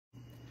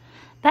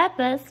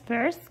Peppa's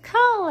first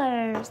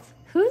colors.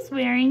 Who's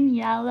wearing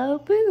yellow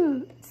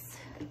boots?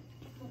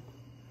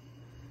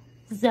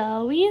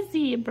 Zoe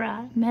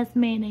Zebra has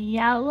made a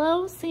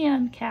yellow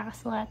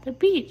sandcastle at the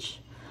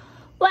beach.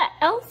 What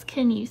else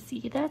can you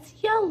see that's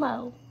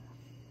yellow?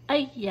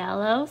 A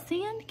yellow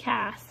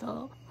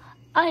sandcastle,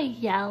 a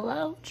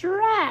yellow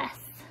dress,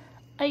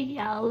 a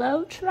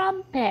yellow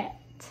trumpet,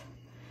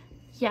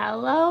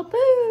 yellow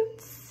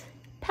boots.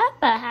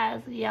 Peppa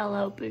has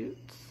yellow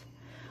boots.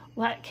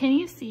 What can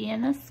you see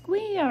in a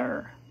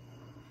square?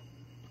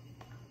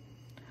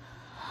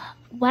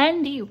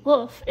 Wendy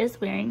Wolf is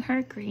wearing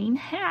her green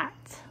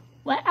hat.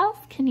 What else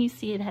can you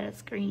see that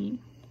is green?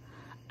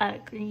 A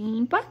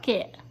green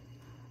bucket,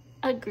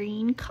 a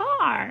green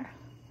car,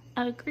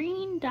 a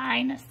green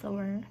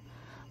dinosaur.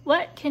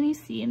 What can you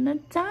see in the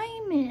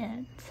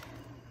diamond?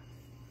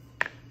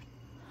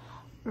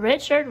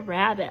 Richard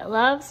Rabbit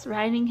loves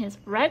riding his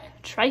red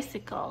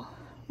tricycle.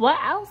 What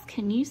else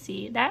can you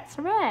see that's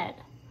red?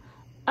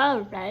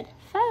 A red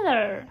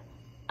feather,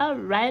 a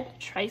red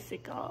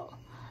tricycle,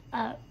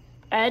 a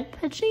red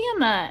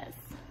pajamas,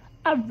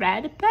 a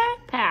red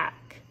backpack.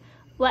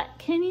 What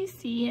can you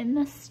see in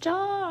the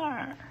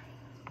star?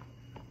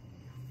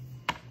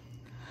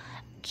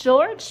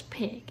 George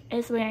Pig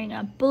is wearing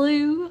a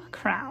blue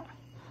crown.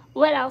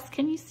 What else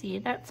can you see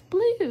that's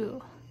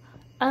blue?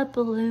 A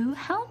blue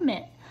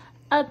helmet,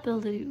 a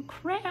blue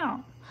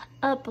crown,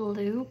 a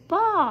blue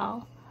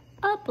ball,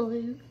 a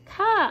blue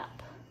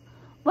cup.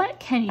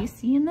 What can you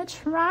see in the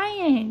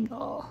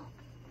triangle?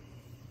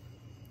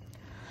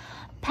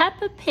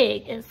 Peppa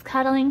Pig is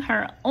cuddling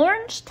her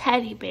orange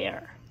teddy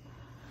bear.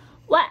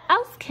 What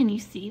else can you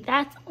see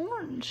that's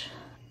orange?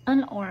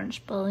 An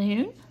orange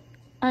balloon,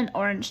 an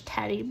orange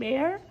teddy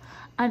bear,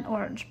 an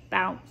orange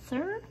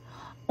bouncer,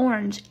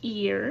 orange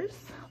ears,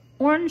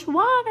 orange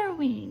water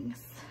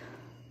wings.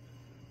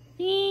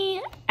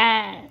 The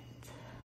end.